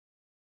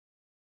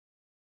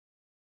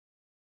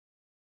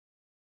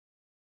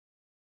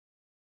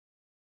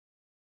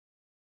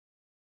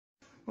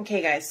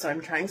Okay guys, so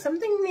I'm trying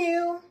something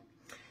new.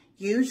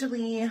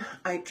 Usually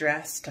I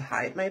dress to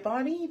hide my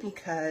body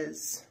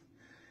because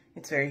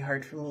it's very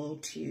hard for me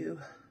to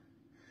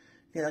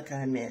feel like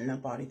I'm in a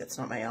body that's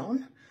not my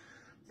own.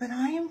 But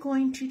I am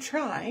going to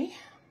try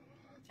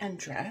and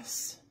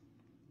dress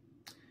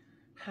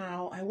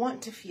how I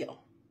want to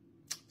feel.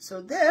 So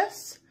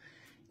this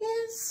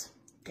is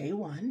day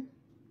one.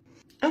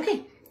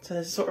 Okay, so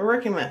this is what we're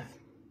working with.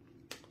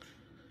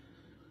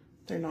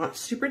 They're not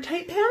super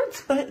tight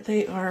pants, but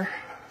they are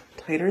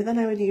tighter than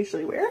I would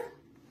usually wear.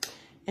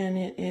 And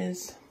it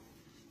is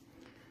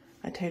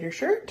a tighter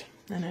shirt,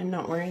 and I'm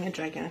not wearing a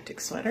gigantic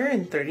sweater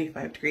in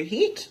 35-degree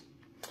heat.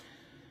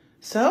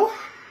 So,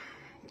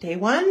 day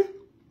one,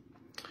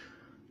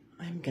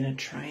 I'm gonna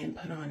try and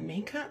put on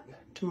makeup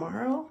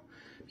tomorrow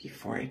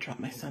before I drop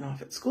my son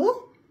off at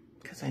school,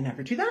 because I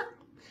never do that.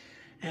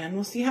 And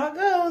we'll see how it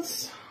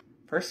goes.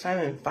 First time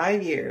in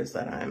 5 years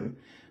that I'm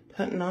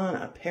putting on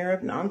a pair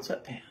of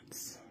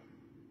non-sweatpants.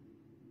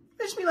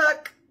 Wish me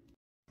luck.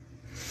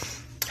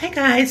 Hey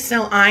guys,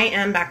 so I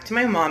am back to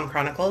my mom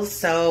chronicles.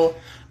 So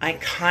I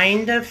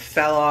kind of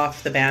fell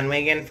off the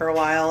bandwagon for a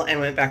while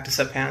and went back to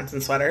sweatpants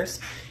and sweaters,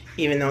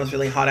 even though it was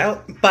really hot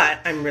out. But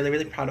I'm really,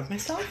 really proud of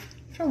myself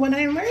for what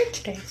I am wearing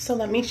today. So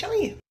let me show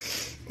you.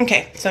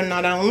 Okay, so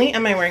not only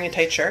am I wearing a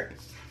tight shirt,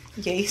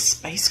 yay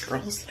Spice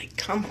Girls, like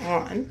come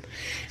on,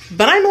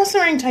 but I'm also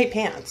wearing tight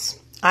pants.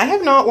 I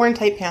have not worn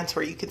tight pants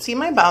where you could see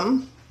my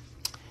bum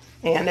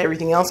and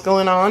everything else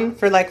going on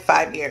for like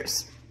 5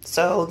 years.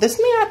 So this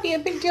may not be a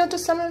big deal to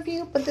some of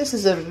you, but this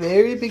is a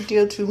very big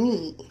deal to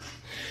me.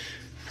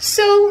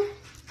 So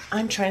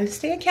I'm trying to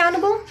stay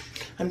accountable.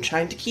 I'm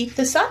trying to keep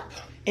this up.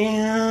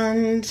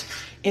 And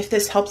if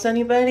this helps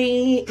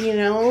anybody, you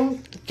know,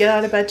 get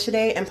out of bed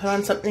today and put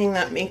on something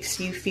that makes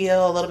you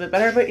feel a little bit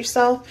better about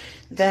yourself,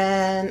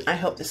 then I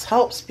hope this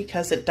helps,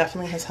 because it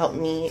definitely has helped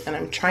me and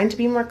I'm trying to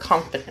be more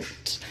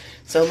confident.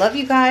 So love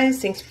you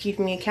guys. Thanks for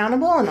keeping me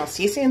accountable, and I'll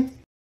see you soon.